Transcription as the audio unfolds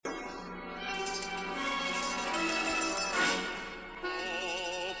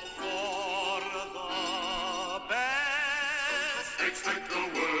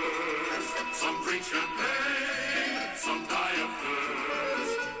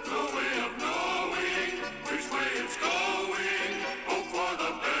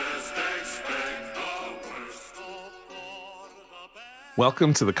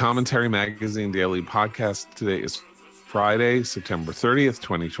Welcome to the Commentary Magazine Daily Podcast. Today is Friday, September 30th,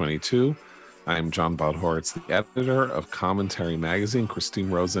 2022. I'm John Bodhoritz, the editor of Commentary Magazine.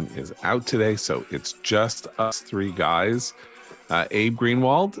 Christine Rosen is out today, so it's just us three guys. Abe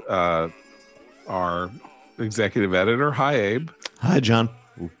Greenwald, our executive editor. Hi, Abe. Hi, John.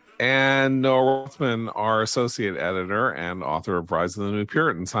 And Noah Rothman, our associate editor and author of Rise of the New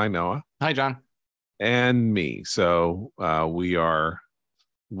Puritans. Hi, Noah. Hi, John. And me. So we are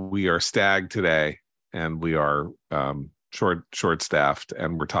stagged today, and we are short-staffed,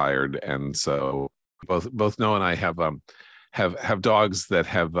 and we're tired. And so both Noah and I have dogs that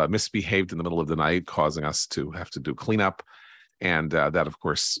have misbehaved in the middle of the night, causing us to have to do cleanup, and that, of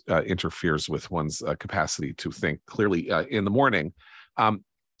course, interferes with one's capacity to think clearly in the morning.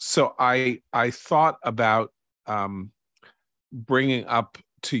 So I thought about bringing up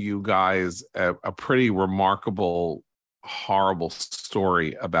to you guys a pretty remarkable, horrible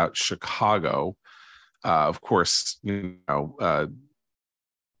story about Chicago. Of course,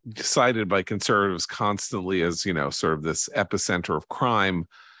 cited by conservatives constantly as, sort of this epicenter of crime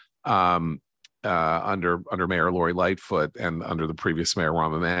under Mayor Lori Lightfoot and under the previous mayor,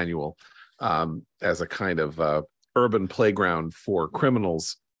 Rahm Emanuel, as a kind of urban playground for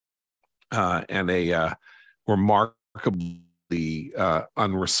criminals and a remarkably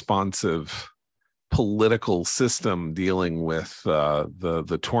unresponsive political system dealing with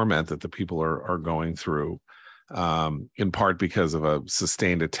the torment that the people are going through, in part because of a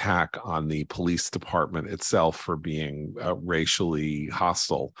sustained attack on the police department itself for being racially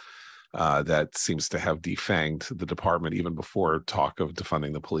hostile. That seems to have defanged the department even before talk of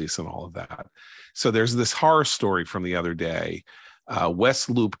defunding the police and all of that. So there's this horror story from the other day. West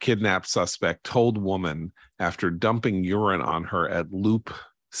Loop kidnapped suspect told woman after dumping urine on her at Loop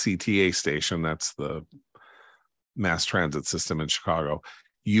CTA station, that's the mass transit system in Chicago,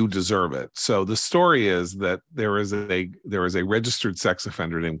 you deserve it. So the story is that there is a registered sex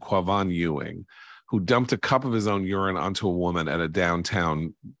offender named Quavon Ewing who dumped a cup of his own urine onto a woman at a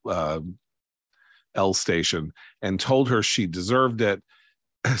downtown L station and told her she deserved it.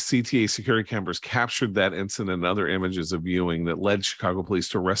 CTA security cameras captured that incident and other images of Ewing that led Chicago police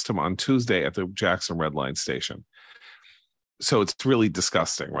to arrest him on Tuesday at the Jackson Red Line station. So it's really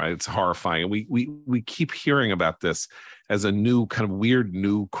disgusting, right? It's horrifying. And we keep hearing about this as a new kind of weird,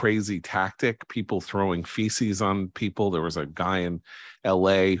 new crazy tactic, people throwing feces on people. There was a guy in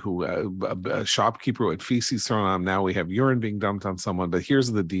LA who, a shopkeeper who had feces thrown on him. Now we have urine being dumped on someone. But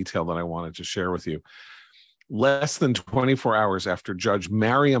here's the detail that I wanted to share with you. Less than 24 hours after Judge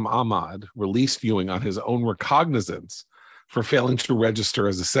Mariam Ahmad released Ewing on his own recognizance for failing to register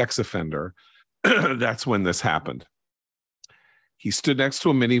as a sex offender, that's when this happened. He stood next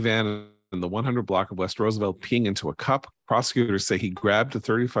to a minivan in the 100 block of West Roosevelt, peeing into a cup. Prosecutors say he grabbed a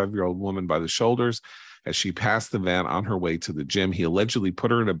 35-year-old woman by the shoulders as she passed the van on her way to the gym. He allegedly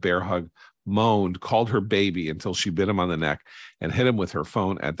put her in a bear hug, moaned, called her baby until she bit him on the neck and hit him with her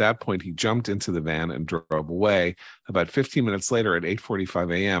phone. At that point, he jumped into the van and drove away. About 15 minutes later at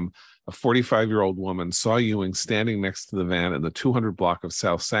 8:45 a.m., a 45-year-old woman saw Ewing standing next to the van in the 200 block of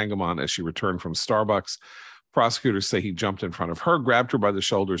South Sangamon as she returned from Starbucks. Prosecutors say he jumped in front of her, grabbed her by the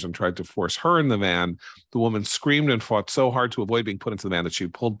shoulders, and tried to force her in the van. The woman screamed and fought so hard to avoid being put into the van that she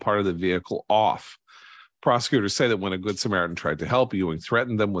pulled part of the vehicle off. Prosecutors say that when a Good Samaritan tried to help, Ewing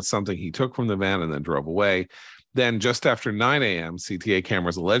threatened them with something he took from the van and then drove away. Then, just after 9 a.m., CTA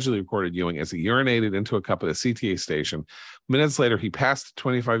cameras allegedly recorded Ewing as he urinated into a cup at a CTA station. Minutes later, he passed a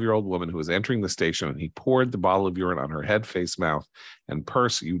 25-year-old woman who was entering the station, and he poured the bottle of urine on her head, face, mouth, and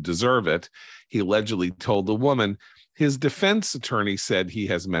purse. You deserve it, he allegedly told the woman. His defense attorney said he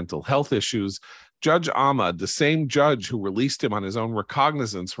has mental health issues. Judge Ahmad, the same judge who released him on his own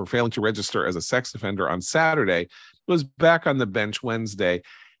recognizance for failing to register as a sex offender on Saturday, was back on the bench Wednesday.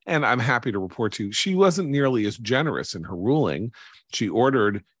 And I'm happy to report to you, she wasn't nearly as generous in her ruling. She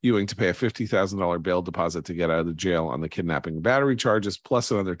ordered Ewing to pay a $50,000 bail deposit to get out of the jail on the kidnapping and battery charges, plus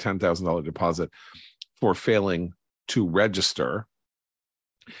another $10,000 deposit for failing to register.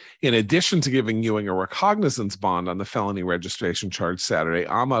 In addition to giving Ewing a recognizance bond on the felony registration charge Saturday,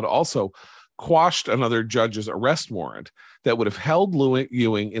 Ahmad also quashed another judge's arrest warrant that would have held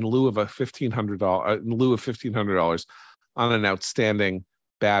Ewing in lieu of $1,500 on an outstanding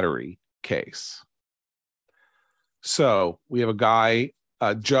battery case. So we have a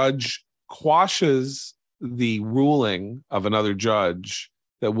judge quashes the ruling of another judge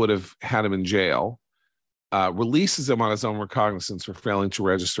that would have had him in jail, releases him on his own recognizance for failing to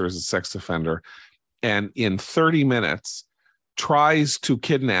register as a sex offender, and in 30 minutes tries to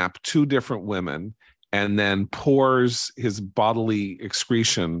kidnap two different women and then pours his bodily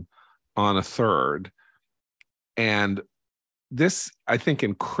excretion on a third. And this, I think,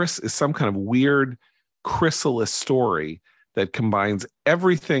 is some kind of weird chrysalis story that combines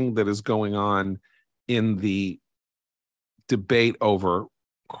everything that is going on in the debate over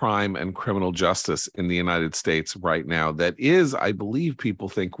crime and criminal justice in the United States right now, that is, I believe people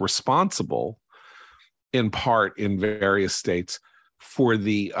think, responsible in part in various states for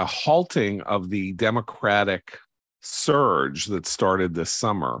the halting of the Democratic surge that started this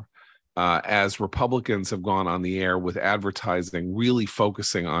summer, as Republicans have gone on the air with advertising really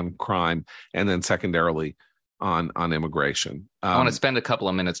focusing on crime and then secondarily on immigration. I want to spend a couple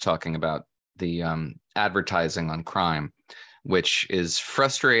of minutes talking about the advertising on crime, which is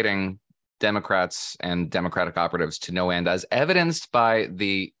frustrating Democrats and Democratic operatives to no end, as evidenced by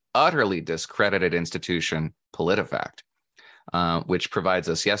the utterly discredited institution PolitiFact, which provides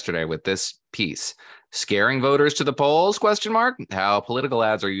us yesterday with this piece: scaring voters to the polls, ? How political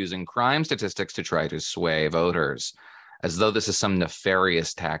ads are using crime statistics to try to sway voters, as though this is some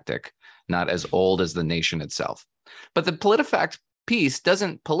nefarious tactic, not as old as the nation itself. But the PolitiFact piece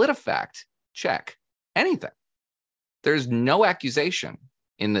doesn't PolitiFact check anything. There's no accusation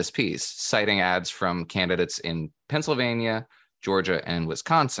in this piece citing ads from candidates in Pennsylvania, Georgia, and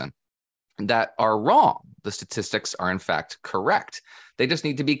Wisconsin that are wrong. The statistics are in fact correct. They just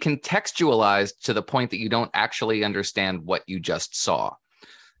need to be contextualized to the point that you don't actually understand what you just saw.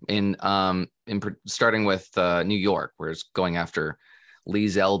 Starting with New York, where it's going after Lee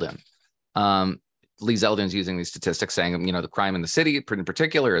Zeldin. Lee Zeldin's using these statistics saying, the crime in the city in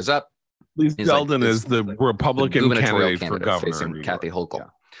particular is up. Lee Zeldin is the Republican candidate for governor facing Kathy Hochul.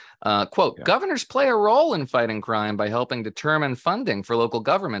 Quote, governors play a role in fighting crime by helping determine funding for local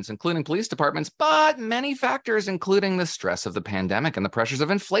governments, including police departments, but many factors, including the stress of the pandemic and the pressures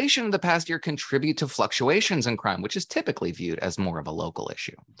of inflation in the past year, contribute to fluctuations in crime, which is typically viewed as more of a local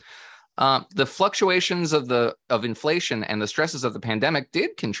issue. The fluctuations of inflation and the stresses of the pandemic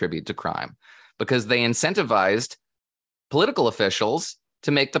did contribute to crime because they incentivized political officials to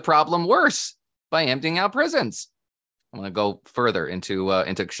make the problem worse by emptying out prisons. I'm going to go further into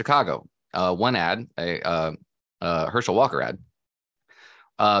Chicago. One ad, a Herschel Walker ad,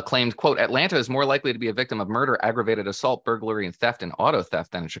 claimed, quote, Atlanta is more likely to be a victim of murder, aggravated assault, burglary, and theft and auto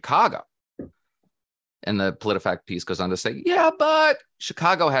theft than in Chicago. And the PolitiFact piece goes on to say, yeah, but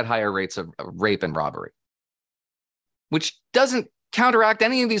Chicago had higher rates of rape and robbery, which doesn't counteract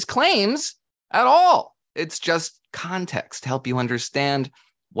any of these claims at all. It's just context to help you understand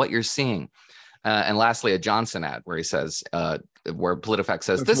what you're seeing. And lastly, a Johnson ad where he says, where PolitiFact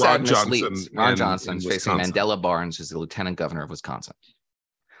says, this ad misleads. Ron Johnson facing Mandela Barnes, who's the lieutenant governor of Wisconsin.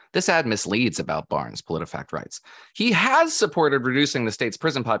 This ad misleads about Barnes, PolitiFact writes. He has supported reducing the state's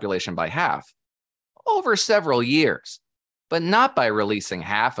prison population by half over several years, but not by releasing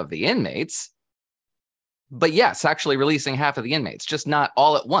half of the inmates. But yes, actually releasing half of the inmates, just not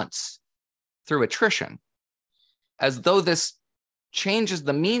all at once through attrition, as though this changes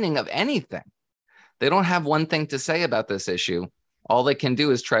the meaning of anything. They don't have one thing to say about this issue. All they can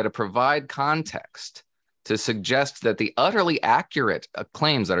do is try to provide context to suggest that the utterly accurate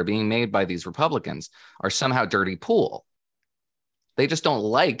claims that are being made by these Republicans are somehow dirty pool. They just don't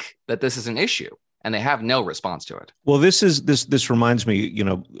like that this is an issue, and they have no response to it. Well, this reminds me,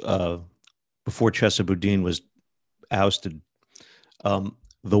 before Chesa Boudin was ousted,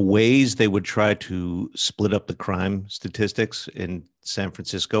 the ways they would try to split up the crime statistics in San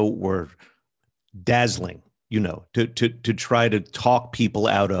Francisco were dazzling, to try to talk people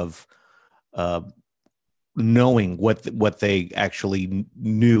out of knowing what they actually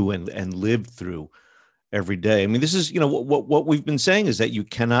knew and lived through every day. I mean, this is, what we've been saying is that you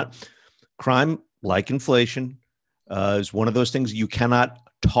cannot, crime, like inflation, is one of those things you cannot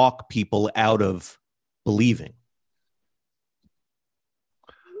talk people out of believing.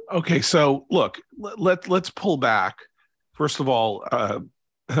 Okay, so look, let's pull back. First of all,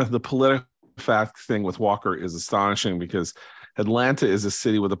 the PolitiFact thing with Walker is astonishing because Atlanta is a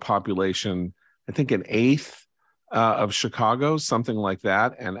city with a population, I think, an eighth of Chicago, something like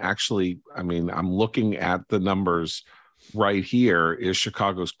that. And actually, I mean, I'm looking at the numbers right here. Is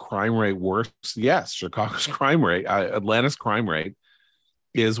Chicago's crime rate worse? Yes, Chicago's crime rate, Atlanta's crime rate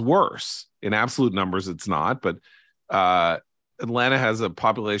is worse. In absolute numbers, it's not, but Atlanta has a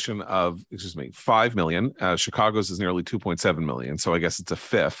population of, 5 million. Chicago's is nearly 2.7 million. So I guess it's a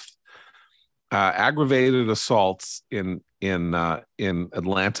fifth. Aggravated assaults in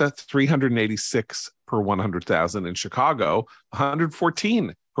Atlanta, 386 per 100,000. In Chicago,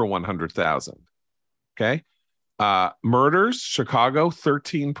 114 per 100,000. Okay. Murders, Chicago,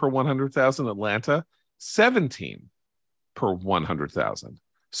 13 per 100,000. Atlanta, 17 per 100,000.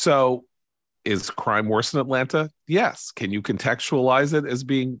 So is crime worse in Atlanta? Yes. Can you contextualize it as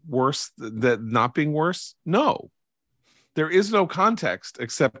being worse, that not being worse? No. There is no context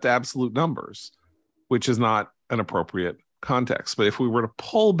except absolute numbers, which is not an appropriate context. But if we were to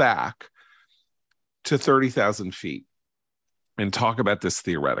pull back to 30,000 feet and talk about this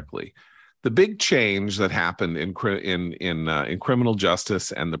theoretically, the big change that happened in criminal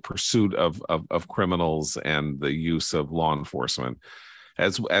justice and the pursuit of criminals and the use of law enforcement,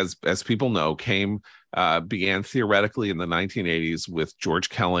 as people know, began theoretically in the 1980s with George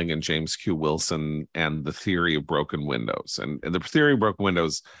Kelling and James Q. Wilson and the theory of broken windows. And the theory of broken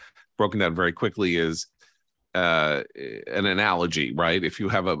windows, broken down very quickly, is an analogy, right? If you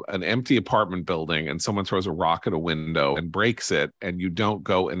have an empty apartment building and someone throws a rock at a window and breaks it, and you don't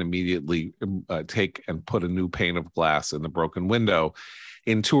go and immediately take and put a new pane of glass in the broken window,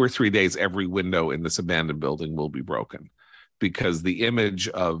 in 2 or 3 days, every window in this abandoned building will be broken, because the image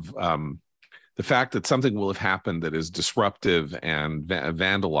of the fact that something will have happened that is disruptive and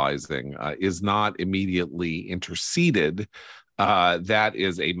vandalizing is not immediately interceded. That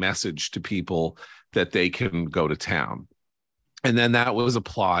is a message to people that they can go to town. And then that was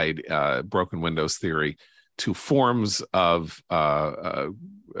applied, broken windows theory, to forms of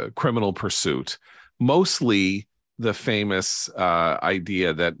criminal pursuit, mostly the famous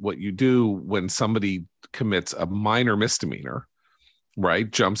idea that what you do when somebody commits a minor misdemeanor, right,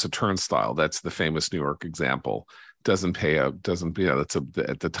 jumps a turnstile. That's the famous New York example. That's at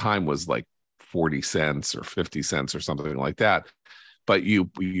the time was like 40 cents or 50 cents or something like that. But you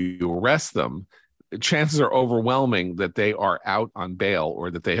arrest them. Chances are overwhelming that they are out on bail,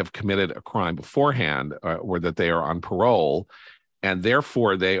 or that they have committed a crime beforehand, or that they are on parole, and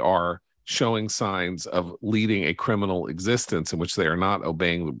therefore they are showing signs of leading a criminal existence in which they are not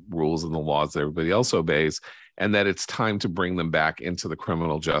obeying the rules and the laws that everybody else obeys, and that it's time to bring them back into the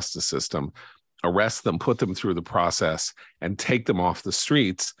criminal justice system, arrest them, put them through the process, and take them off the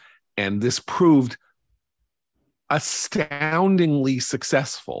streets. And this proved astoundingly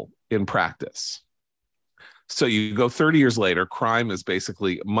successful in practice. So you go 30 years later, crime is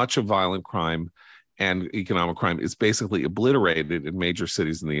basically, much of violent crime and economic crime is basically obliterated in major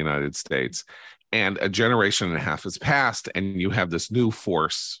cities in the United States. And a generation and a half has passed, and you have this new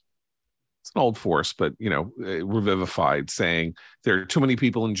force. It's an old force, but, revivified, saying there are too many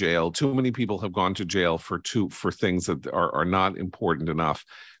people in jail. Too many people have gone to jail for things that are not important enough.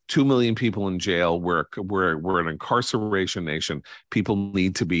 2 million people in jail. We're an incarceration nation. People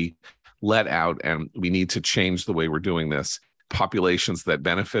need to be let out, and we need to change the way we're doing this. Populations that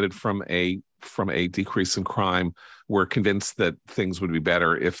benefited from a decrease in crime were convinced that things would be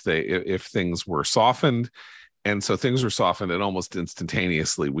better if things were softened. And so things were softened, and almost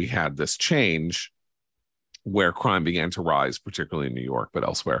instantaneously we had this change where crime began to rise, particularly in New York, but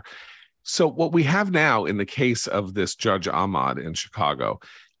elsewhere. So what we have now in the case of this Judge Ahmad in Chicago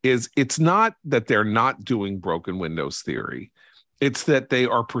is, it's not that they're not doing broken windows theory. It's that they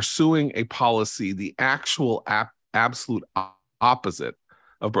are pursuing a policy, the actual absolute opposite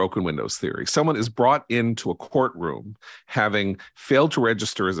of broken windows theory. Someone is brought into a courtroom having failed to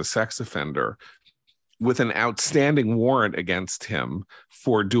register as a sex offender with an outstanding warrant against him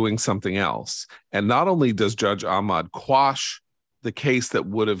for doing something else. And not only does Judge Ahmad quash the case that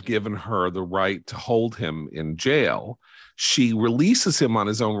would have given her the right to hold him in jail, she releases him on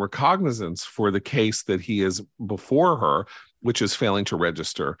his own recognizance for the case that he is before her, which is failing to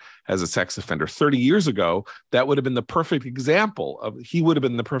register as a sex offender. 30 years ago, that would have been the perfect example of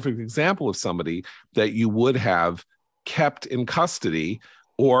somebody that you would have kept in custody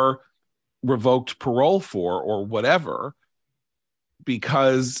or revoked parole for, or whatever,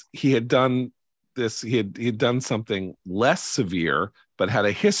 because he had done this, he had done something less severe, but had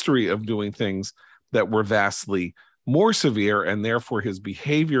a history of doing things that were vastly more severe, and therefore his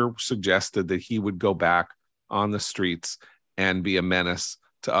behavior suggested that he would go back on the streets and be a menace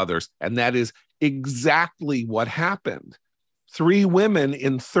to others. And that is exactly what happened. 3 women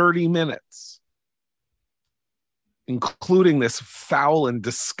in 30 minutes, including this foul and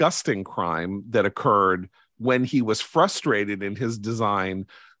disgusting crime that occurred when he was frustrated in his design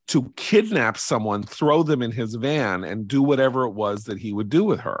to kidnap someone, throw them in his van, and do whatever it was that he would do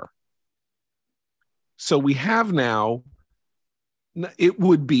with her. So we have now, it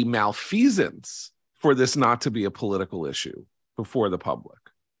would be malfeasance for this not to be a political issue before the public.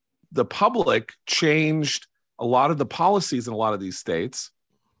 The public changed a lot of the policies in a lot of these states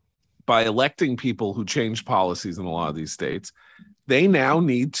by electing people who changed policies in a lot of these states. They now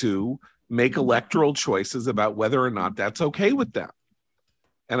need to make electoral choices about whether or not that's okay with them.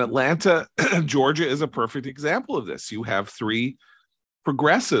 And Atlanta, Georgia is a perfect example of this. You have three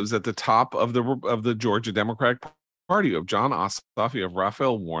progressives at the top of the Georgia Democratic Party. You have John Ossoff, you have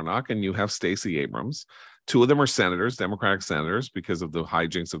Raphael Warnock, and you have Stacey Abrams. Two of them are senators, Democratic senators, because of the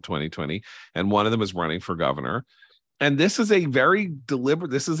hijinks of 2020, and one of them is running for governor. And this is a very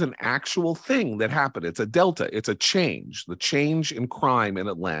deliberate, this is an actual thing that happened. It's a delta, it's a change. The change in crime in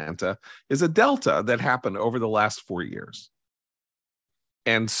Atlanta is a delta that happened over the last 4 years.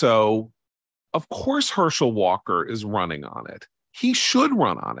 And so, of course, Herschel Walker is running on it. He should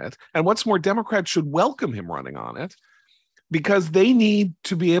run on it. And what's more, Democrats should welcome him running on it, because they need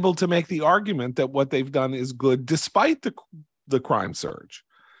to be able to make the argument that what they've done is good despite the crime surge.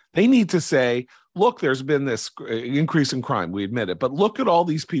 They need to say, look, there's been this increase in crime, we admit it, but look at all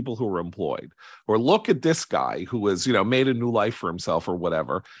these people who are employed, or look at this guy who has, made a new life for himself or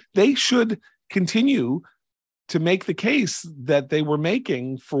whatever. They should continue to make the case that they were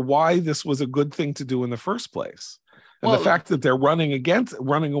making for why this was a good thing to do in the first place. And the fact that they're running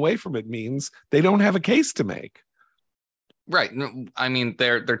away from it means they don't have a case to make. Right. I mean,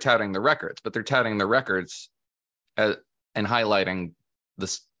 they're touting the records, but they're touting the records and highlighting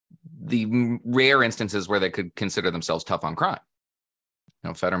the rare instances where they could consider themselves tough on crime.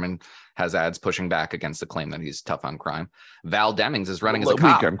 Fetterman has ads pushing back against the claim that he's tough on crime. Val Demings is running as a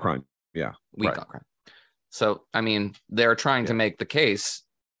cop. Weak on crime. Yeah. Weak on crime. So, I mean, they're trying to make the case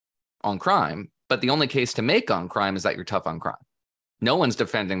on crime, but the only case to make on crime is that you're tough on crime. No one's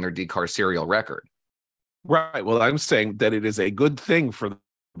defending their decarceral record. Right. Well, I'm saying that it is a good thing for the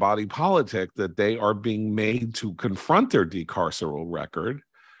body politic that they are being made to confront their decarceral record,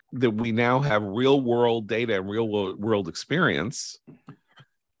 that we now have real world data and real world experience.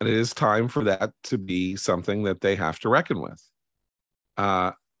 And it is time for that to be something that they have to reckon with.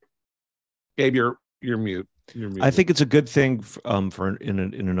 Gabe, you're mute. I think it's a good thing for in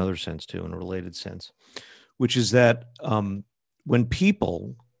another sense too, in a related sense, which is that when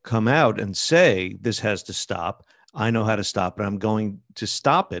people come out and say this has to stop, I know how to stop it, I'm going to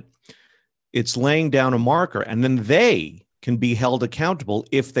stop it, it's laying down a marker, and then they can be held accountable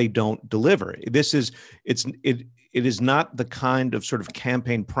if they don't deliver. It is not the kind of sort of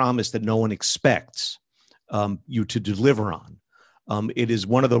campaign promise that no one expects you to deliver on. It is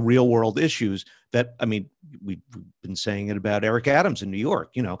one of the real world issues that, I mean, we've been saying it about Eric Adams in New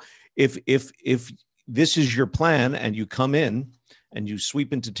York. If this is your plan and you come in and you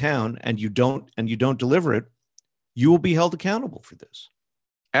sweep into town and you don't deliver it, you will be held accountable for this.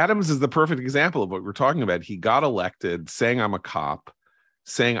 Adams is the perfect example of what we're talking about. He got elected saying, I'm a cop,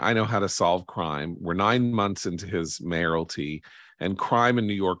 saying, I know how to solve crime. We're 9 months into his mayoralty, and crime in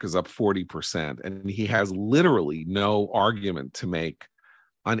New York is up 40%. And he has literally no argument to make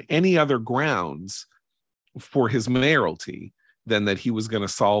on any other grounds for his mayoralty than that he was going to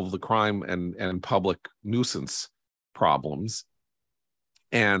solve the crime and public nuisance problems.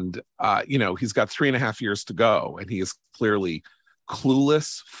 And, he's got 3.5 years to go, and he is clearly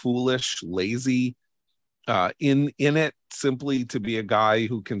clueless, foolish, lazy, in it simply to be a guy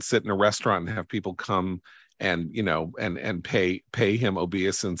who can sit in a restaurant and have people come and pay him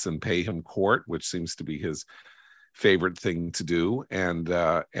obeisance and pay him court, which seems to be his favorite thing to do. And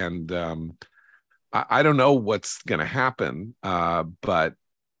I don't know what's going to happen, but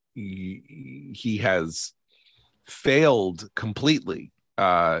he has failed completely.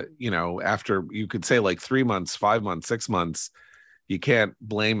 After, you could say, like 3 months, 5 months, 6 months, you can't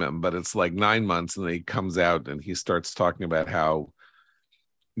blame him, but it's like 9 months, and then he comes out and he starts talking about how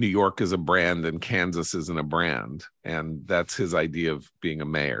New York is a brand and Kansas isn't a brand. And that's his idea of being a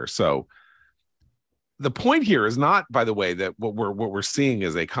mayor. So the point here is not, by the way, that what we're seeing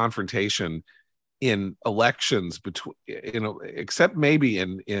is a confrontation in elections between, except maybe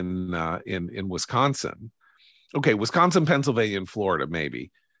in Wisconsin. Okay, Wisconsin, Pennsylvania, and Florida,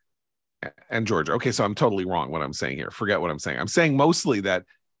 maybe. And Georgia. Okay, so I'm totally wrong what I'm saying here. Forget what I'm saying. I'm saying mostly that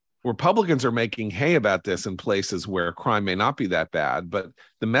Republicans are making hay about this in places where crime may not be that bad, but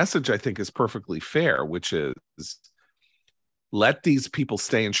the message, I think, is perfectly fair, which is let these people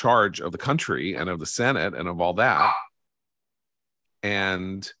stay in charge of the country and of the Senate and of all that.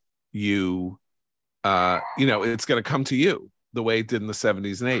 And it's going to come to you the way it did in the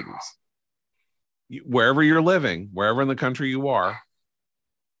 70s and 80s. Wherever you're living, wherever in the country you are,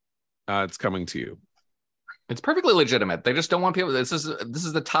 it's coming to you. It's perfectly legitimate. They just don't want people. This is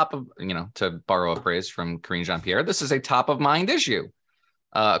the top of, to borrow a phrase from Karine Jean-Pierre, this is a top of mind issue.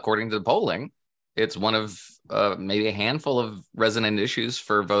 According to the polling, it's one of maybe a handful of resonant issues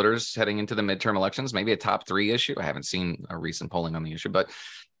for voters heading into the midterm elections, maybe a top 3 issue. I haven't seen a recent polling on the issue, but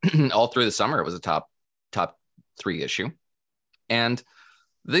all through the summer, it was a top 3 issue. And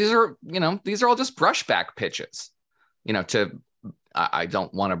these are all just brushback pitches. I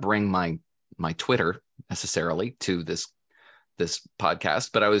don't want to bring my Twitter necessarily to this podcast,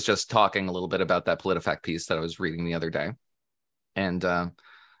 but I was just talking a little bit about that PolitiFact piece that I was reading the other day. And a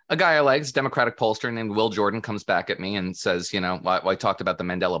guy I like, Democratic pollster named Will Jordan, comes back at me and says, I talked about the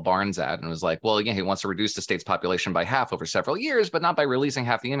Mandela Barnes ad and was like, well, yeah, he wants to reduce the state's population by half over several years, but not by releasing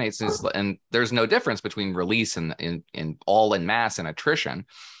half the inmates. And there's no difference between release and in all in mass and attrition.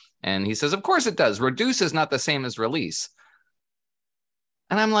 And he says, of course it does. Reduce is not the same as release.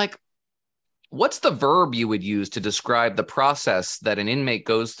 And I'm like, what's the verb you would use to describe the process that an inmate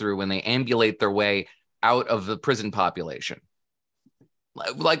goes through when they ambulate their way out of the prison population?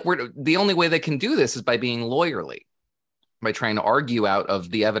 Like, the only way they can do this is by being lawyerly, by trying to argue out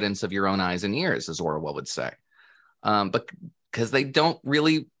of the evidence of your own eyes and ears, as Orwell would say. But because they don't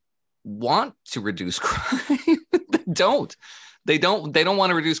really want to reduce crime. They don't want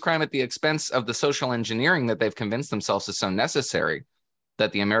to reduce crime at the expense of the social engineering that they've convinced themselves is so necessary,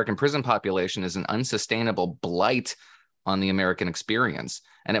 that the American prison population is an unsustainable blight on the American experience,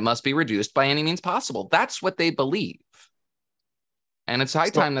 and it must be reduced by any means possible. That's what they believe. And it's high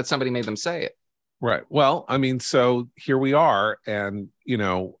time that somebody made them say it. Right. Well, I mean, so here we are. And,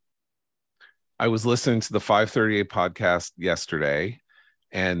 I was listening to the 538 podcast yesterday,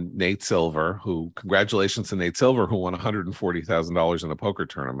 and Nate Silver, congratulations to Nate Silver, who won $140,000 in a poker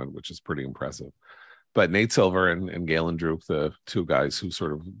tournament, which is pretty impressive. But Nate Silver and Galen Drupe, the two guys who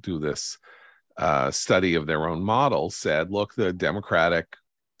sort of do this study of their own model, said, look, the Democratic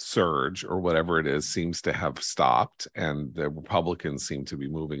surge or whatever it is seems to have stopped, and the Republicans seem to be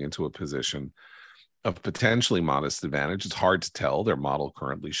moving into a position of potentially modest advantage. It's hard to tell. Their model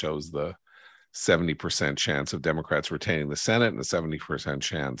currently shows the 70% chance of Democrats retaining the Senate and the 70%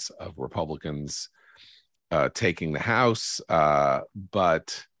 chance of Republicans taking the House.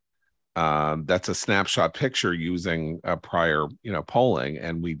 But that's a snapshot picture using prior polling,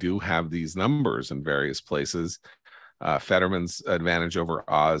 and we do have these numbers in various places. Fetterman's advantage over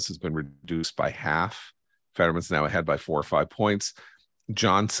Oz has been reduced by half. Fetterman's now ahead by 4 or 5 points.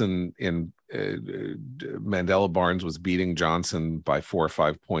 Johnson in Mandela Barnes was beating Johnson by 4 or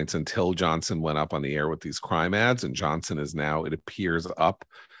 5 points until Johnson went up on the air with these crime ads, and Johnson is now, it appears, up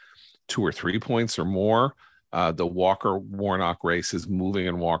 2 or 3 points or more. The Walker-Warnock race is moving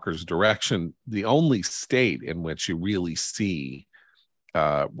in Walker's direction. The only state in which you really see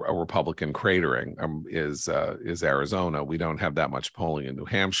a Republican cratering is Arizona. We don't have that much polling in New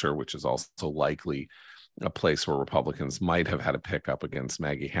Hampshire, which is also likely a place where Republicans might have had a pickup against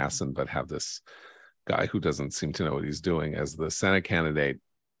Maggie Hassan, but have this guy who doesn't seem to know what he's doing as the Senate candidate.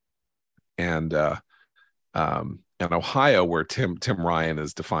 And Ohio, where Tim Ryan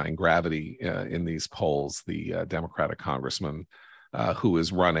is defying gravity in these polls, the Democratic congressman who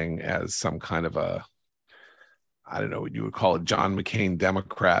is running as some kind of a, I don't know what you would call it, John McCain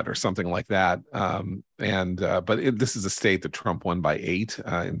Democrat or something like that. But this is a state that Trump won by 8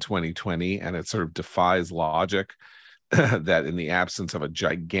 in 2020, and it sort of defies logic that in the absence of a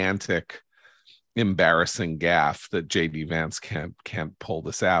gigantic, embarrassing gaffe, that J.D. Vance can't pull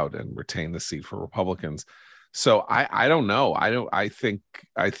this out and retain the seat for Republicans. So I don't know. I think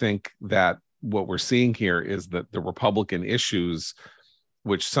that what we're seeing here is that the Republican issues,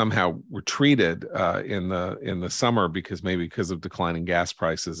 which somehow retreated in the summer because of declining gas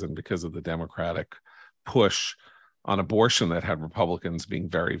prices and because of the Democratic push on abortion that had Republicans being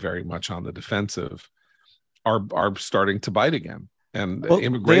very, very much on the defensive, are starting to bite again. And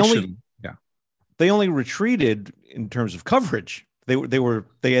immigration, they only retreated in terms of coverage.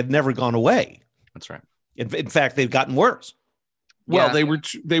 They had never gone away. That's right. In fact, they've gotten worse. Well,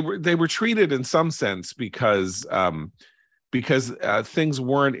 they retreated in some sense because things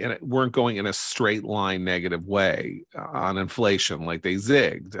weren't going in a straight line negative way on inflation. Like, they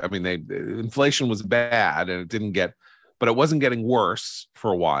zigged. I mean, inflation was bad and but it wasn't getting worse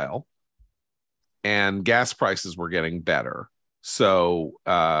for a while, and gas prices were getting better. So,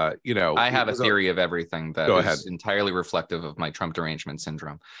 I have a theory of everything that is entirely reflective of my Trump derangement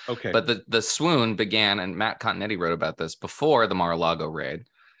syndrome. Okay. But the swoon began, and Matt Continetti wrote about this, before the Mar-a-Lago raid.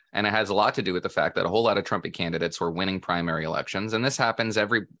 And it has a lot to do with the fact that a whole lot of Trumpy candidates were winning primary elections. And this happens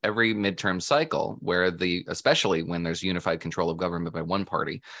every midterm cycle, where especially when there's unified control of government by one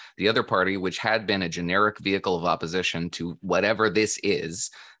party, the other party, which had been a generic vehicle of opposition to whatever this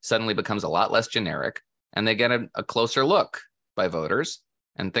is, suddenly becomes a lot less generic, and they get a closer look by voters,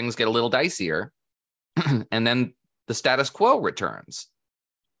 and things get a little dicier. And then the status quo returns.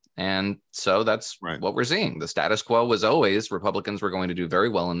 And so that's right. What we're seeing. The status quo was always Republicans were going to do very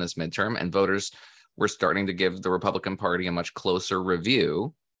well in this midterm, and voters were starting to give the Republican Party a much closer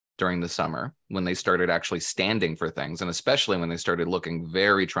review during the summer when they started actually standing for things, and especially when they started looking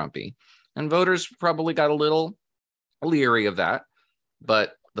very Trumpy. And voters probably got a little leery of that.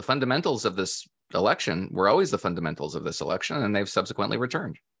 But the fundamentals of this election were always the fundamentals of this election, and they've subsequently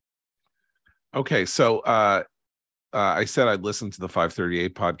returned. Okay, so I said I'd listen to the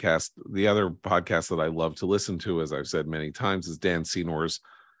 538 podcast. The other podcast that I love to listen to, as I've said many times, is Dan Senor's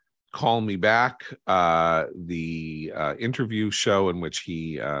Call Me Back, the interview show in which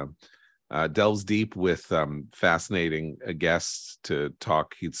he delves deep with fascinating guests to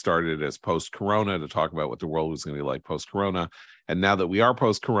talk. He'd started as post-corona to talk about what the world was going to be like post-corona. And now that we are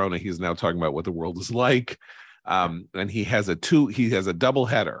post-corona, he's now talking about what the world is like. And he has a double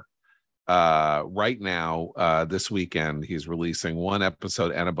header right now. This weekend, he's releasing one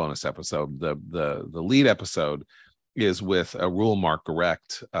episode and a bonus episode. The lead episode is with Reuel Marc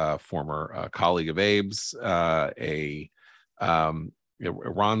Gerecht, former colleague of Abe's, a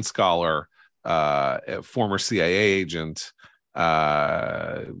Iran scholar, a former CIA agent,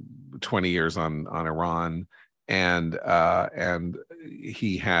 20 years on Iran, and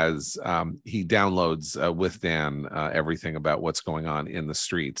he downloads with Dan everything about what's going on in the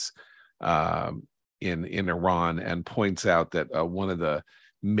streets in Iran, and points out that one of the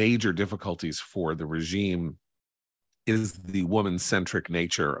major difficulties for the regime is the woman-centric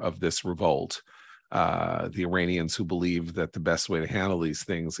nature of this revolt. The Iranians, who believe that the best way to handle these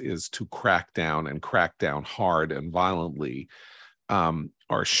things is to crack down hard and violently,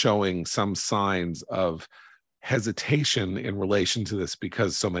 are showing some signs of hesitation in relation to this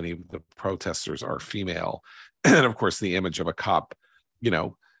because so many of the protesters are female. And of course, the image of a cop,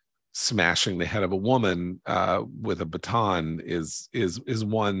 smashing the head of a woman with a baton is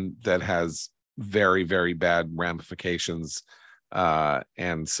one that has very, very bad ramifications.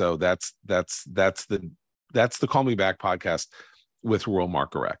 And so that's the Call Me Back podcast with Reuel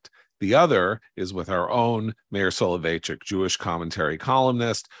Marc Gerecht. The other is with our own Meir Soloveichik, Jewish commentary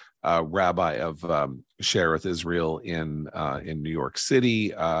columnist, rabbi of Shearith Israel in New York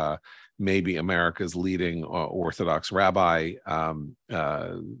City, maybe America's leading Orthodox rabbi,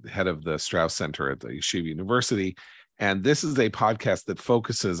 head of the Strauss Center at the Yeshiva University. And this is a podcast that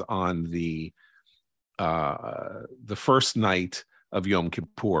focuses on the first night of Yom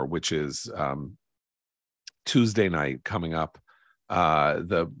Kippur, which is Tuesday night coming up.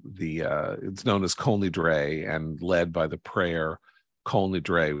 It's known as Kol Nidre and led by the prayer Kol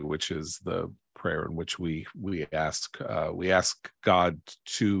Nidre, which is the prayer in which we ask God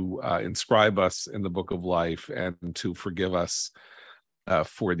to inscribe us in the book of life and to forgive us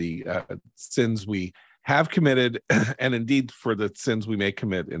for the sins we have committed, and indeed for the sins we may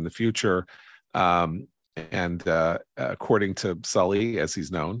commit in the future. And according to Sully, as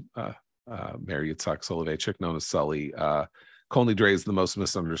he's known, Meir Yitzhak Soloveichik, known as Sully, Kol Nidre is the most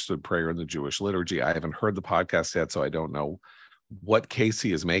misunderstood prayer in the Jewish liturgy. I haven't heard the podcast yet, so I don't know what case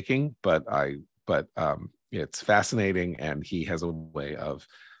he is making, but it's fascinating, and he has a way of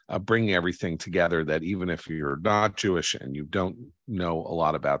bringing everything together that even if you're not Jewish and you don't know a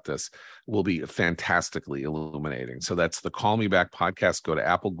lot about this, will be fantastically illuminating. So that's the Call Me Back podcast. Go to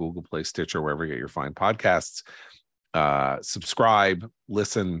Apple, Google Play, Stitcher, wherever you get your fine podcasts. Subscribe,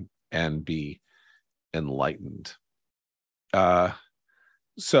 listen, and be enlightened.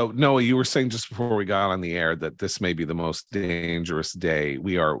 So Noah, you were saying just before we got on the air that this may be the most dangerous day.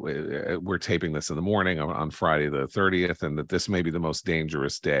 We're taping this in the morning on Friday the 30th, and that this may be the most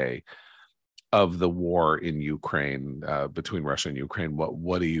dangerous day of the war in Ukraine, between Russia and Ukraine.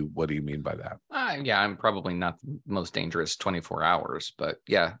 What do you mean by that? Yeah, I'm probably not the most dangerous 24 hours, but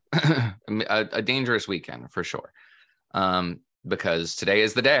yeah, a dangerous weekend for sure. Because today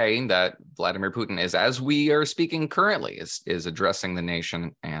is the day that Vladimir Putin is, as we are speaking currently, is addressing the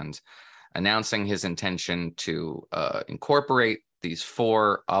nation and announcing his intention to incorporate these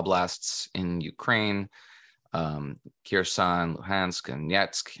 4 oblasts in Ukraine, Kherson, Luhansk, and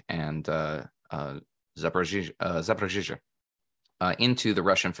Donetsk, and Zaporizhzhia, into the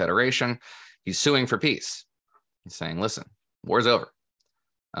Russian Federation. He's suing for peace. He's saying, listen, war's over.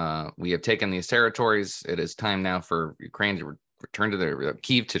 We have taken these territories. It is time now for Ukraine to return to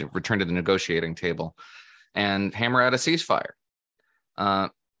Kyiv to return to the negotiating table and hammer out a ceasefire.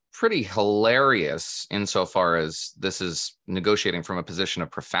 Pretty hilarious insofar as this is negotiating from a position of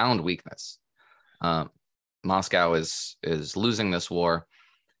profound weakness. Moscow is losing this war.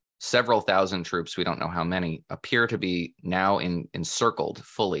 Several thousand troops, we don't know how many, appear to be now encircled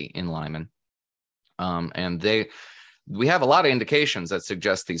fully in Lyman. And we have a lot of indications that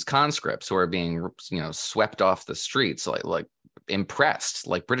suggest these conscripts who are being, swept off the streets, like impressed,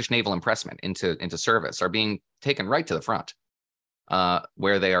 like British naval impressment into service, are being taken right to the front,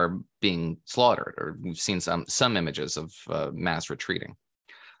 where they are being slaughtered, or we've seen some images of mass retreating.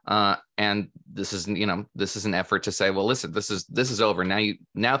 And this is an effort to say, well, listen, this is over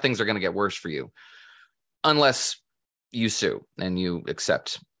now. Things are going to get worse for you unless you sue and you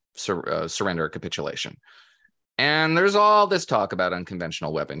accept surrender or capitulation. And there's all this talk about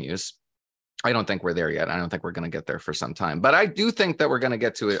unconventional weapon use. I don't think we're there yet. I don't think we're going to get there for some time. But I do think that we're going to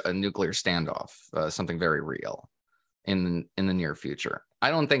get to a nuclear standoff, something very real in the near future. I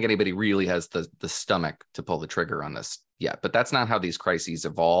don't think anybody really has the stomach to pull the trigger on this yet. But that's not how these crises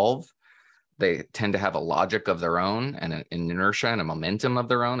evolve. They tend to have a logic of their own and an inertia and a momentum of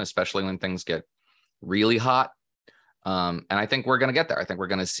their own, especially when things get really hot. And I think we're going to get there. I think we're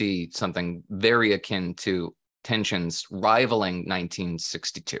going to see something very akin to tensions rivaling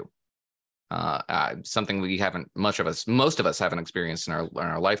 1962. Something we haven't, most of us haven't experienced in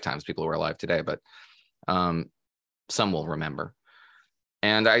our lifetimes, people who are alive today, but some will remember.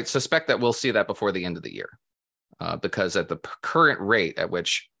 And I suspect that we'll see that before the end of the year, because at the current rate at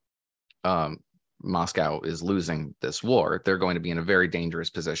which Moscow is losing this war, they're going to be in a very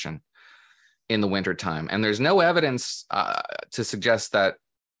dangerous position in the wintertime. And there's no evidence to suggest that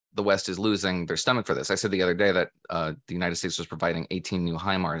the West is losing their stomach for this. I said the other day that the United States was providing 18 new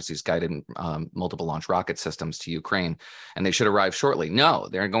HIMARS, these guided multiple launch rocket systems, to Ukraine, and they should arrive shortly. No,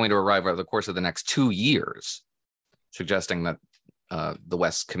 they're going to arrive over the course of the next 2 years, suggesting that the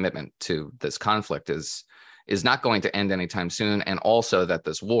West's commitment to this conflict is not going to end anytime soon, and also that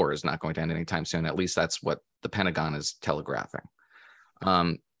this war is not going to end anytime soon. At least that's what the Pentagon is telegraphing.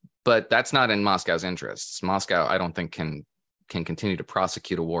 But that's not in Moscow's interests. Moscow, I don't think, can continue to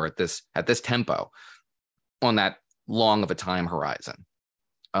prosecute a war at this tempo on that long of a time horizon.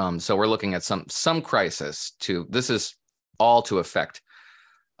 So we're looking at some crisis. This is all to affect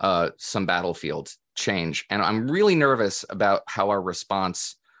some battlefield change. And I'm really nervous about how our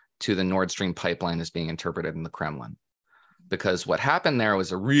response to the Nord Stream pipeline is being interpreted in the Kremlin, because what happened there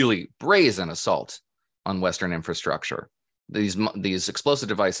was a really brazen assault on Western infrastructure. These explosive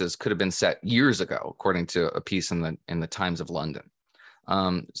devices could have been set years ago, according to a piece in the Times of London,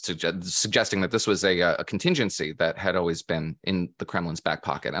 suggesting that this was a contingency that had always been in the Kremlin's back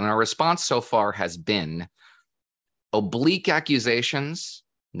pocket. And our response so far has been oblique accusations,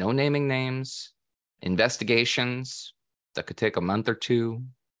 no naming names, investigations that could take a month or two.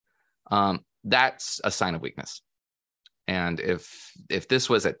 That's a sign of weakness. And if this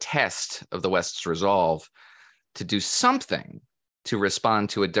was a test of the West's resolve to do something to respond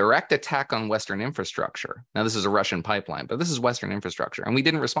to a direct attack on Western infrastructure. Now, this is a Russian pipeline, but this is Western infrastructure, and we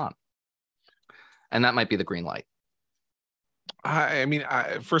didn't respond. And that might be the green light. I mean,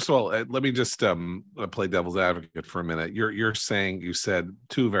 first of all, let me just play devil's advocate for a minute. You said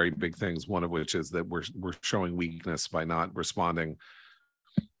two very big things, one of which is that we're showing weakness by not responding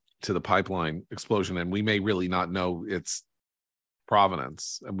to the pipeline explosion, and we may really not know its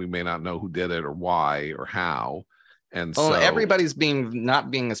provenance, and we may not know who did it or why or how. And so everybody's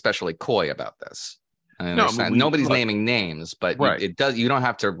not being especially coy about this. Nobody's naming names, but right. It does. You don't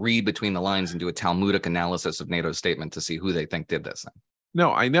have to read between the lines and do a Talmudic analysis of NATO's statement to see who they think did this thing.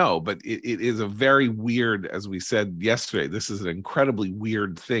 No, I know, but it is a very weird, as we said yesterday, this is an incredibly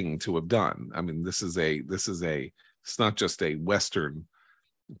weird thing to have done. I mean, it's not just a Western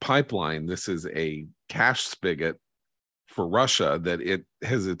pipeline. This is a cash spigot for Russia that it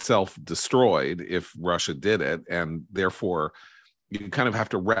has itself destroyed if Russia did it. And therefore, you kind of have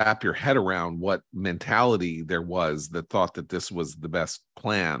to wrap your head around what mentality there was that thought that this was the best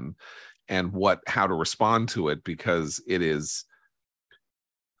plan and how to respond to it, because it is,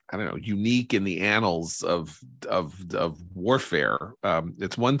 I don't know, unique in the annals of warfare.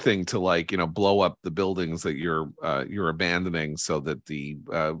 It's one thing to blow up the buildings that you're abandoning so that the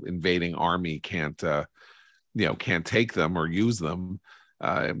invading army can't take them or use them.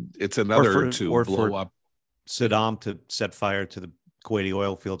 It's another to blow up Saddam to set fire to the Kuwaiti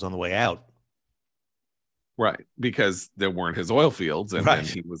oil fields on the way out. Right, because there weren't his oil fields, and then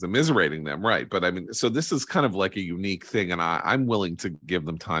he was immiserating them. Right, but I mean, so this is kind of like a unique thing, and I'm willing to give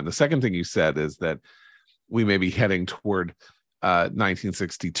them time. The second thing you said is that we may be heading toward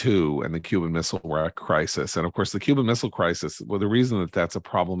 1962 and the Cuban Missile Crisis, and of course, the Cuban Missile Crisis. Well, the reason that's a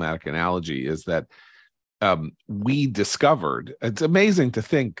problematic analogy is that we discovered, it's amazing to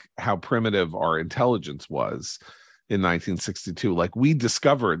think how primitive our intelligence was in 1962. Like, we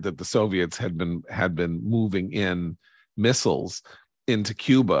discovered that the Soviets had been moving in missiles into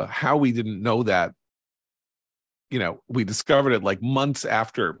Cuba. How we didn't know that we discovered it like months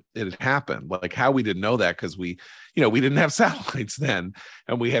after it had happened. Like how we didn't know that, because we didn't have satellites then,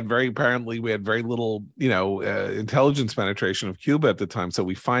 and we had very little intelligence penetration of Cuba at the time. So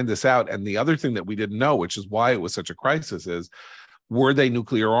we find this out, and the other thing that we didn't know, which is why it was such a crisis, is were they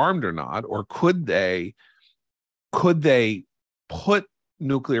nuclear armed or not, or could they put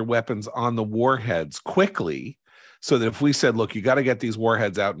nuclear weapons on the warheads quickly, so that if we said, look, you got to get these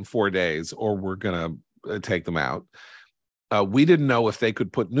warheads out in 4 days or we're going to take them out. We didn't know if they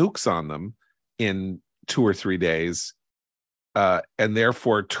could put nukes on them in 2 or 3 days, and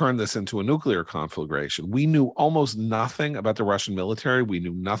therefore turn this into a nuclear conflagration. We knew almost nothing about the Russian military. We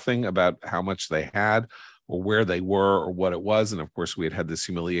knew nothing about how much they had or where they were or what it was. And of course, we had this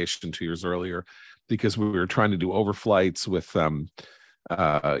humiliation 2 years earlier because we were trying to do overflights with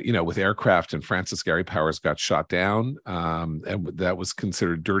with aircraft, and Francis Gary Powers got shot down, and that was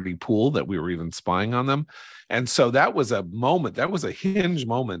considered dirty pool that we were even spying on them. And so that was a hinge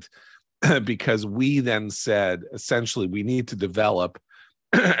moment, because we then said, essentially, we need to develop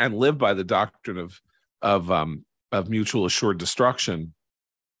and live by the doctrine of mutual assured destruction,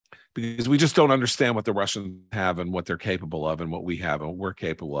 because we just don't understand what the Russians have and what they're capable of and what we have and what we're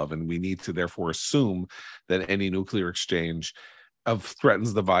capable of. And we need to therefore assume that any nuclear exchange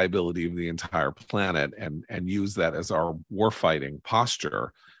threatens the viability of the entire planet, and use that as our warfighting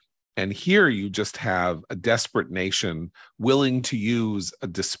posture. And here you just have a desperate nation willing to use a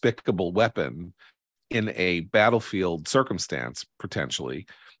despicable weapon in a battlefield circumstance, potentially.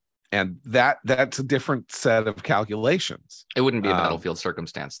 And that's a different set of calculations. It wouldn't be a battlefield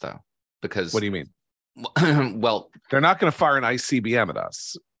circumstance, though, because... What do you mean? Well, they're not going to fire an ICBM at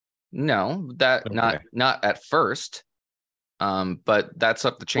us. No, not at first. But that's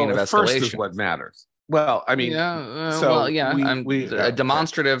up the chain of escalation. First is what matters. Well, I mean,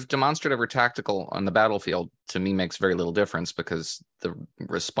 demonstrative or tactical on the battlefield, to me, makes very little difference, because the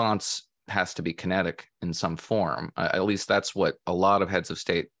response has to be kinetic in some form. At least that's what a lot of heads of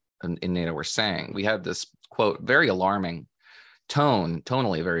state in NATO were saying. We had this quote, very alarming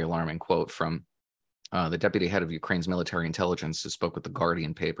tonally very alarming quote from the deputy head of Ukraine's military intelligence, who spoke with the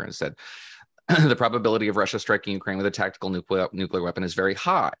Guardian paper and said, the probability of Russia striking Ukraine with a tactical nuclear weapon is very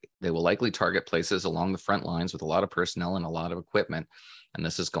high. They will likely target places along the front lines with a lot of personnel and a lot of equipment. And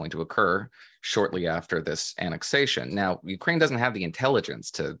this is going to occur shortly after this annexation. Now, Ukraine doesn't have the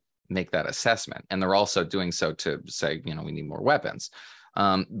intelligence to make that assessment. And they're also doing so to say, we need more weapons.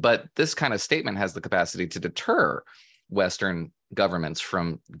 But this kind of statement has the capacity to deter Western governments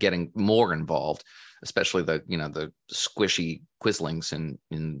from getting more involved, especially the squishy quislings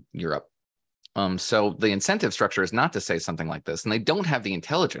in Europe. So the incentive structure is not to say something like this, and they don't have the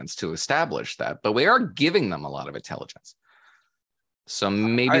intelligence to establish that, but we are giving them a lot of intelligence. So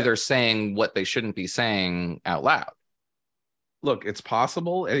maybe they're saying what they shouldn't be saying out loud. Look, it's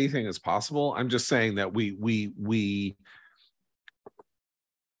possible. Anything is possible. I'm just saying that we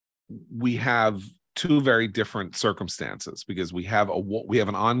have two very different circumstances, because we have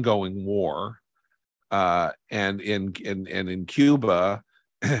an ongoing war, and in Cuba,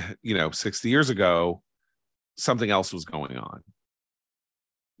 60 years ago, something else was going on.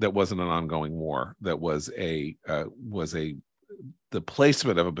 That wasn't an ongoing war. That was the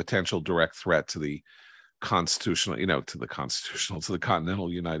placement of a potential direct threat to the continental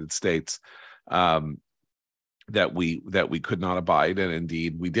United States, that we could not abide, and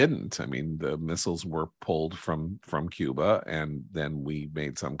indeed we didn't. I mean, the missiles were pulled from Cuba, and then we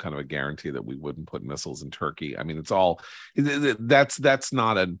made some kind of a guarantee that we wouldn't put missiles in Turkey. I mean, that's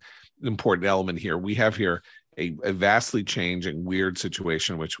not an important element here. We have here a vastly changing, weird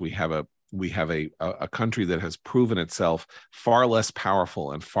situation in which we have a country that has proven itself far less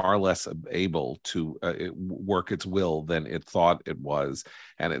powerful and far less able to work its will than it thought it was,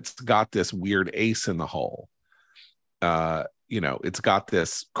 and it's got this weird ace in the hole. It's got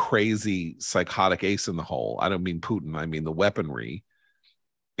this crazy psychotic ace in the hole. I don't mean Putin, I mean the weaponry.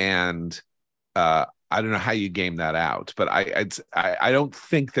 And I don't know how you game that out, but I don't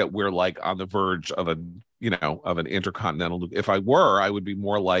think that we're like on the verge of an intercontinental. If I were, I would be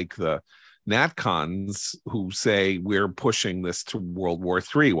more like the NatCons who say we're pushing this to World War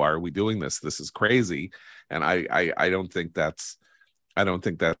III. Why are we doing this? This is crazy. And I don't think that's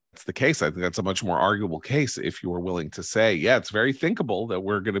the case. I think that's a much more arguable case if you were willing to say, yeah, it's very thinkable that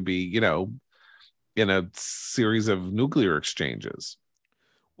we're going to be, in a series of nuclear exchanges.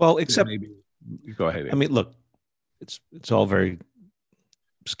 Well, except maybe go ahead. I mean, look, it's all very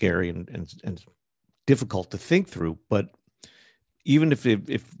scary and difficult to think through. But even if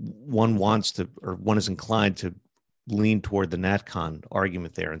one wants to, or one is inclined to lean toward the NatCon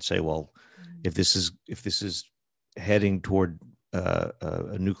argument there and say, well, if this is heading toward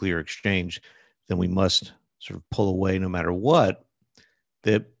a nuclear exchange, then we must sort of pull away no matter what.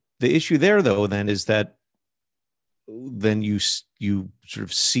 The issue there, though, then is that then you sort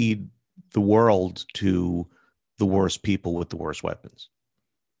of cede the world to the worst people with the worst weapons.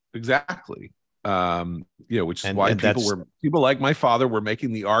 Exactly. Which is why people like my father were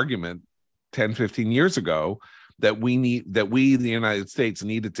making the argument 10, 15 years ago that we, the United States,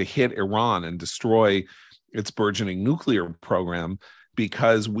 needed to hit Iran and destroy its burgeoning nuclear program,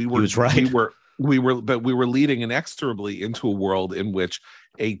 because we were leading inexorably into a world in which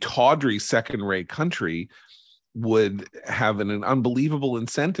a tawdry second-rate country would have an unbelievable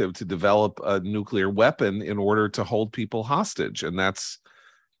incentive to develop a nuclear weapon in order to hold people hostage. And that's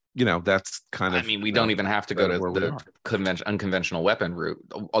kind of, we don't even have to go to the unconventional weapon route.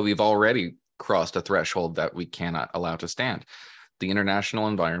 We've already crossed a threshold that we cannot allow to stand. The international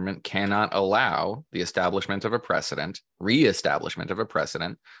environment cannot allow the reestablishment of a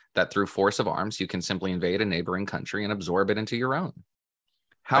precedent that through force of arms, you can simply invade a neighboring country and absorb it into your own.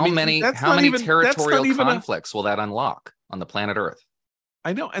 How many territorial conflicts will that unlock on the planet Earth?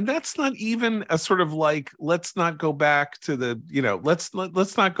 I know, and that's not even a sort of like, let's not go back to let's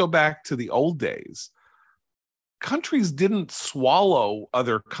not go back to the old days. Countries didn't swallow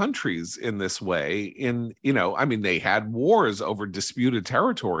other countries in this way. They had wars over disputed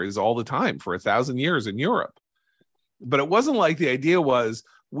territories all the time for 1,000 years in Europe. But it wasn't like the idea was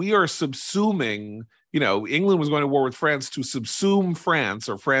we are subsuming, England was going to war with France to subsume France,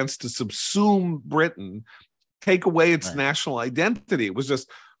 or France to subsume Britain, take away its national identity. It was just,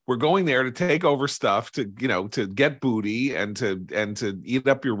 we're going there to take over stuff, to get booty and to eat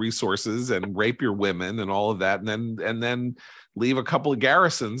up your resources and rape your women and all of that, and then leave a couple of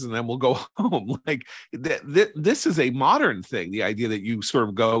garrisons and then we'll go home. Like this is a modern thing. The idea that you sort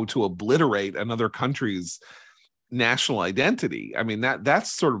of go to obliterate another country's national identity.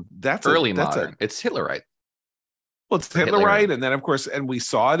 That's early modern. It's Hitlerite. Well, it's Hitlerite, and then of course, and we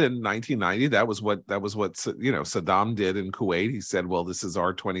saw it in 1990. That was what Saddam did in Kuwait. He said, "Well, this is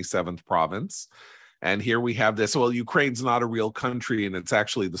our 27th province, and here we have this. Well, Ukraine's not a real country, and it's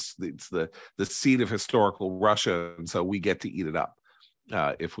actually the seat of historical Russia, and so we get to eat it up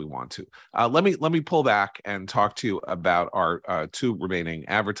if we want to." Let me pull back and talk to you about our two remaining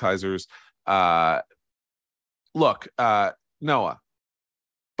advertisers. Look, Noah,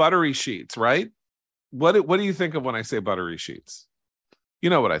 buttery sheets, right? What do you think of when I say buttery sheets? You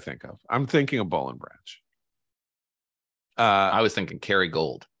know what I think of. I'm thinking of Boll and Branch. I was thinking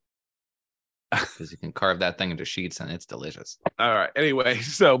Kerrygold, because you can carve that thing into sheets and it's delicious. All right. Anyway,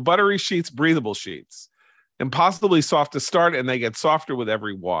 so buttery sheets, breathable sheets, impossibly soft to start, and they get softer with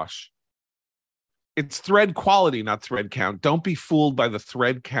every wash. It's thread quality, not thread count. Don't be fooled by the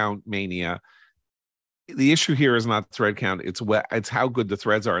thread count mania. The issue here is not thread count. It's how good the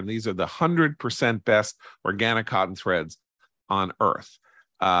threads are. And these are the 100% best organic cotton threads on earth.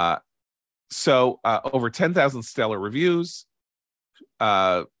 So over 10,000 stellar reviews.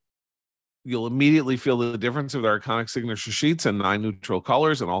 You'll immediately feel the difference of their iconic signature sheets in 9 neutral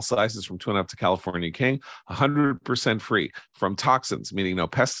colors and all sizes from twin up to California King. 100% free from toxins, meaning no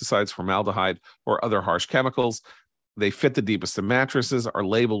pesticides, formaldehyde, or other harsh chemicals. They fit the deepest of mattresses, are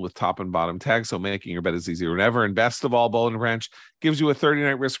labeled with top and bottom tags, so making your bed is easier than ever. And best of all, Boll and Branch gives you a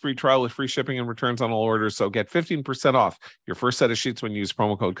 30-night risk-free trial with free shipping and returns on all orders. So get 15% off your first set of sheets when you use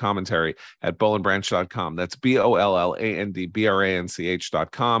promo code commentary at bollandbranch.com. That's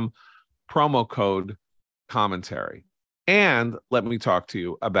BOLLANDBRANCH.com. Promo code commentary. And let me talk to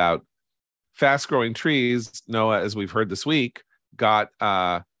you about Fast Growing Trees. Noah, as we've heard this week, got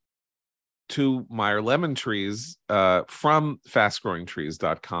 2 Meyer lemon trees from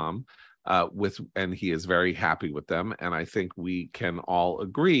fastgrowingtrees.com and he is very happy with them. And I think we can all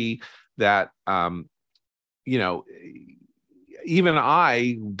agree that even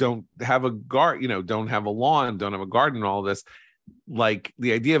I don't have a garden, don't have a lawn, don't have a garden, all this. Like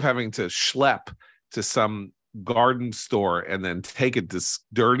the idea of having to schlep to some garden store and then take this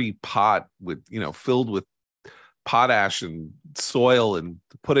dirty pot with filled with potash and soil and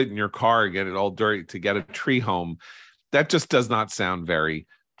put it in your car and get it all dirty to get a tree home, that just does not sound very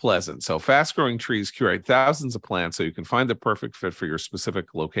pleasant. So Fast Growing Trees curate thousands of plants so you can find the perfect fit for your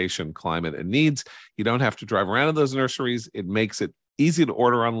specific location, climate, and needs. You don't have to drive around to those nurseries. It makes it easy to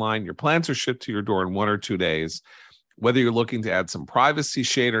order online. Your plants are shipped to your door in 1 or 2 days. Whether you're looking to add some privacy,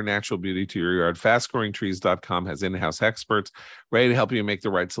 shade, or natural beauty to your yard, fastgrowingtrees.com has in-house experts ready to help you make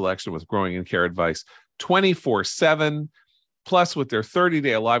the right selection with growing and care advice 24/7. Plus, with their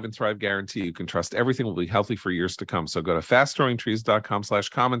 30-day Alive and Thrive guarantee, you can trust everything will be healthy for years to come. So go to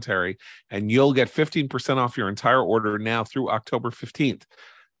fastgrowingtrees.com/commentary and you'll get 15% off your entire order now through October 15th.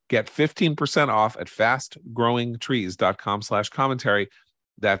 Get 15% off at fastgrowingtrees.com/commentary.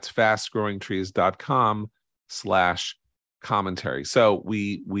 That's fastgrowingtrees.com/commentary. So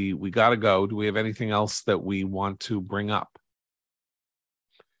we got to go. Do we have anything else that we want to bring up?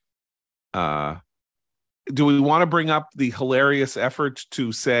 Do we want to bring up the hilarious effort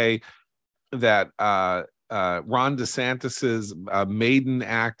to say that Ron DeSantis's maiden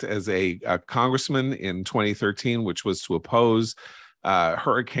act as a congressman in 2013, which was to oppose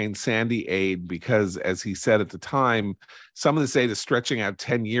Hurricane Sandy aid, because, as he said at the time, some of this aid is stretching out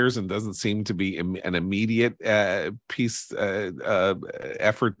 10 years and doesn't seem to be an immediate effort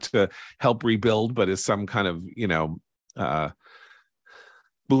to help rebuild, but is some kind of,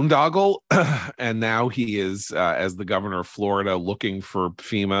 boondoggle. And now he is, as the governor of Florida, looking for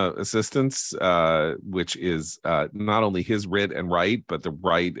FEMA assistance, which is not only his writ and right, but the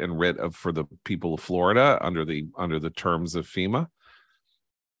right and writ for the people of Florida under the terms of FEMA.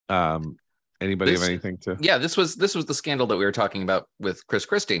 Anybody have anything to? Yeah, this was the scandal that we were talking about with Chris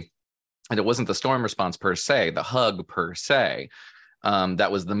Christie, and it wasn't the storm response per se, the hug per se.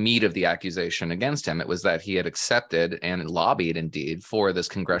 That was the meat of the accusation against him. It was that he had accepted and lobbied, indeed, for this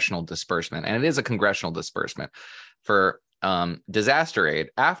congressional disbursement. And it is a congressional disbursement for disaster aid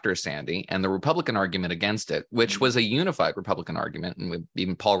after Sandy, and the Republican argument against it, which was a unified Republican argument, and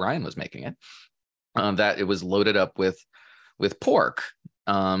even Paul Ryan was making it, that it was loaded up with pork.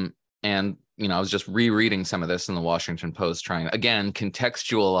 And I was just rereading some of this in the Washington Post, trying to, again,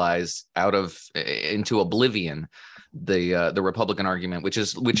 contextualize into oblivion the Republican argument, which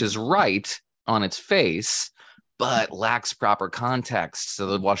is right on its face, but lacks proper context. So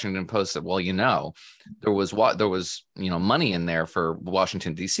the Washington Post said, well, there was money in there for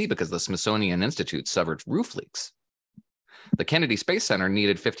Washington, D.C. because the Smithsonian Institute suffered roof leaks. The Kennedy Space Center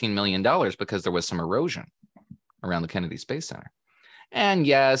needed $15 million because there was some erosion around the Kennedy Space Center. And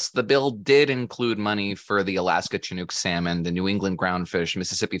yes, the bill did include money for the Alaska Chinook salmon, the New England groundfish,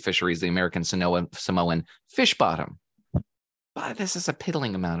 Mississippi fisheries, the American Samoan fish bottom. But this is a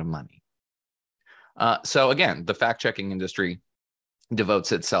piddling amount of money. So again, the fact-checking industry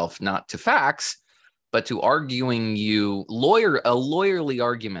devotes itself not to facts, but to arguing a lawyerly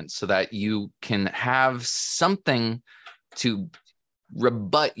argument so that you can have something to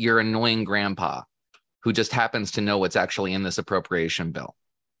rebut your annoying grandpa who just happens to know what's actually in this appropriation bill.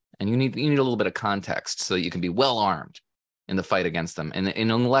 And you need a little bit of context so that you can be well armed in the fight against them in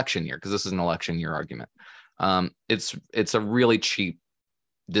an election year, because this is an election year argument. It's a really cheap,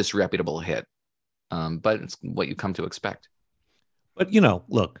 disreputable hit, but it's what you come to expect. But,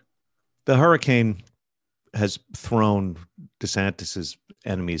 look, the hurricane has thrown DeSantis's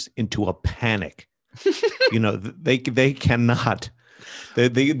enemies into a panic. They cannot.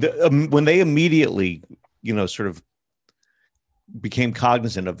 When they immediately, sort of became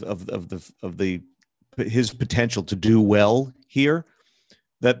cognizant of his potential to do well here,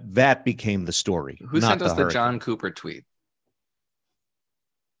 that became the story. Who sent us the John Cooper tweet?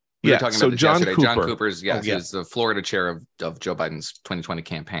 We were talking about this yesterday. John Cooper's, he was the Florida chair of Joe Biden's 2020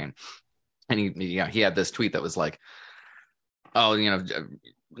 campaign, and he had this tweet that was like, "Oh,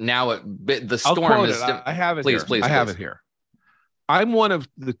 now the storm is." I have it. Please. I have it here. I'm one of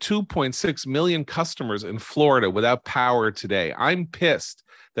the 2.6 million customers in Florida without power today. I'm pissed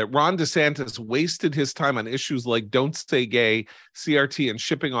that Ron DeSantis wasted his time on issues like Don't Say Gay, CRT, and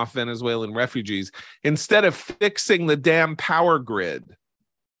shipping off Venezuelan refugees instead of fixing the damn power grid.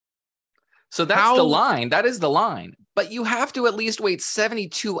 So that's the line. That is the line. But you have to at least wait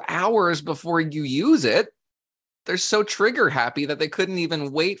 72 hours before you use it. They're so trigger happy that they couldn't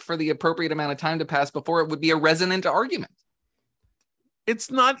even wait for the appropriate amount of time to pass before it would be a resonant argument.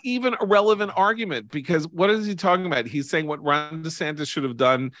 It's not even a relevant argument, because what is he talking about? He's saying what Ron DeSantis should have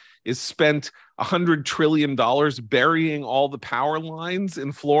done is spent $100 trillion burying all the power lines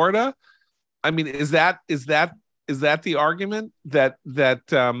in Florida. I mean, is that the argument that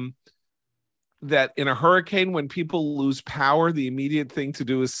in a hurricane, when people lose power, the immediate thing to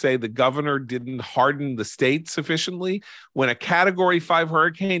do is say the governor didn't harden the state sufficiently? When a Category 5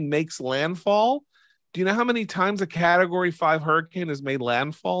 hurricane makes landfall, do you know how many times a Category 5 hurricane has made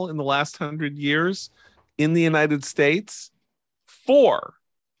landfall in the last 100 years in the United States? 4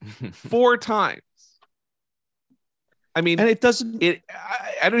 times. I mean, and it doesn't.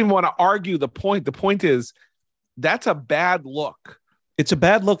 I don't even want to argue the point. The point is, that's a bad look. It's a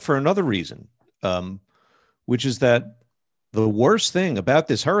bad look for another reason, which is that the worst thing about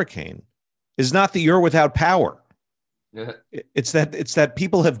this hurricane is not that you're without power. It's that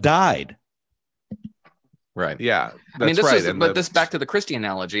people have died. Right. Yeah. I mean, this back to the Christie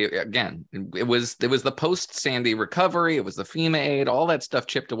analogy again. It was the post Sandy recovery. It was the FEMA aid. All that stuff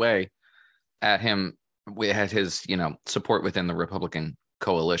chipped away at him. We had his, support within the Republican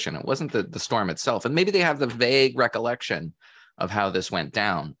coalition. It wasn't the storm itself. And maybe they have the vague recollection of how this went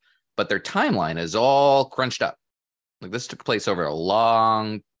down, but their timeline is all crunched up. Like this took place over a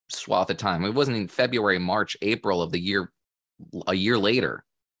long swath of time. It wasn't in February, March, April of the year, a year later.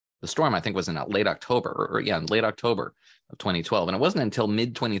 The storm, I think, was in late October, late October of 2012. And it wasn't until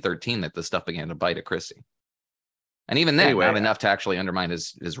mid 2013 that the stuff began to bite at Christie. And even then, not enough to actually undermine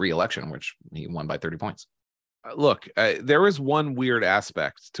his re-election, which he won by 30 points. Look, there is one weird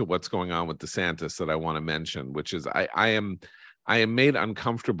aspect to what's going on with DeSantis that I want to mention, which is I am made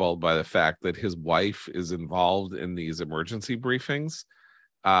uncomfortable by the fact that his wife is involved in these emergency briefings.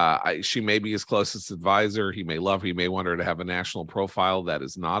 She may be his closest advisor. He may want her to have a national profile. That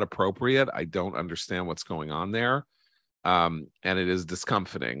is not appropriate. I don't understand what's going on there. And it is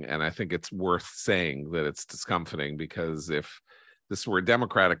discomforting. And I think it's worth saying that it's discomforting, because if this were a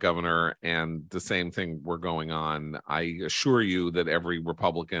Democratic governor and the same thing were going on, I assure you that every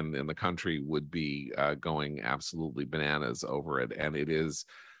Republican in the country would be going absolutely bananas over it. And it is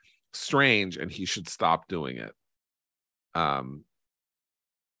strange, and he should stop doing it.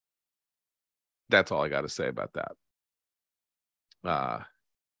 That's all I got to say about that.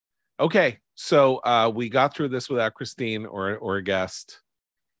 Okay, so we got through this without Christine or a guest.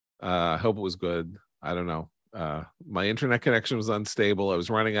 Hope it was good. I don't know. My internet connection was unstable. I was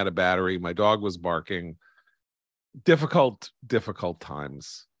running out of battery. My dog was barking. Difficult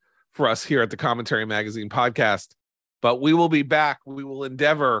times for us here at the Commentary Magazine podcast. But we will be back. We will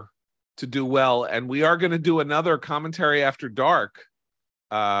endeavor to do well. And we are going to do another Commentary After Dark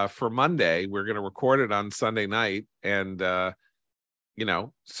for Monday. We're going to record it on Sunday night. And,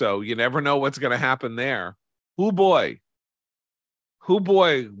 so you never know what's going to happen there. Who boy,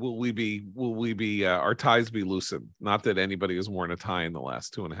 will we be, our ties be loosened? Not that anybody has worn a tie in the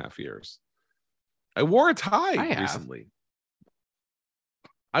last 2.5 years. I wore a tie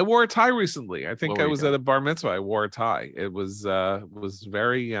recently. I think I was at a bar mitzvah. I wore a tie. It was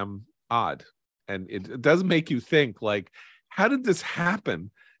very odd. And it does make you think, like, how did this happen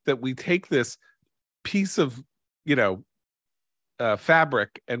that we take this piece of,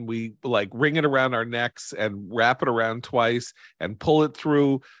 fabric and we like ring it around our necks and wrap it around twice and pull it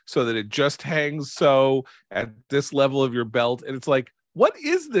through so that it just hangs so at this level of your belt? And it's like, what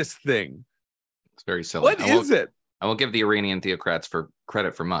is this thing? It's very silly. What is it? I won't give the Iranian theocrats for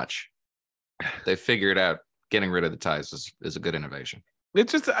credit for much. They figured out getting rid of the ties is a good innovation.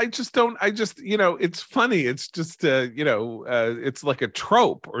 It's funny. It's just, it's like a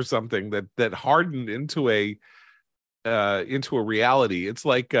trope or something that hardened into a reality. It's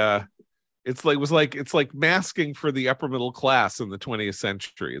like masking for the upper middle class in the 20th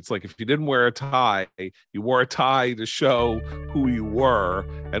century. It's like if you didn't wear a tie, you wore a tie to show who you were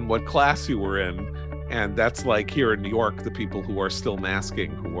and what class you were in. And that's like here in New York, the people who are still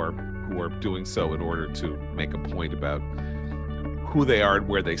masking, who are doing so in order to make a point about who they are and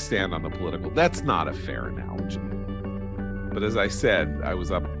where they stand on the political. That's not a fair analogy. But as I said, I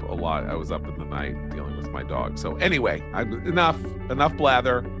was up a lot. I was up in the night dealing with my dog. So anyway, enough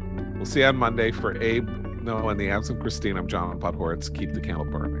blather. We'll see you on Monday. For Abe, Noah, and the absent Christine, I'm John Podhoretz. Keep the candle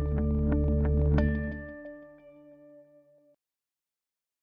burning.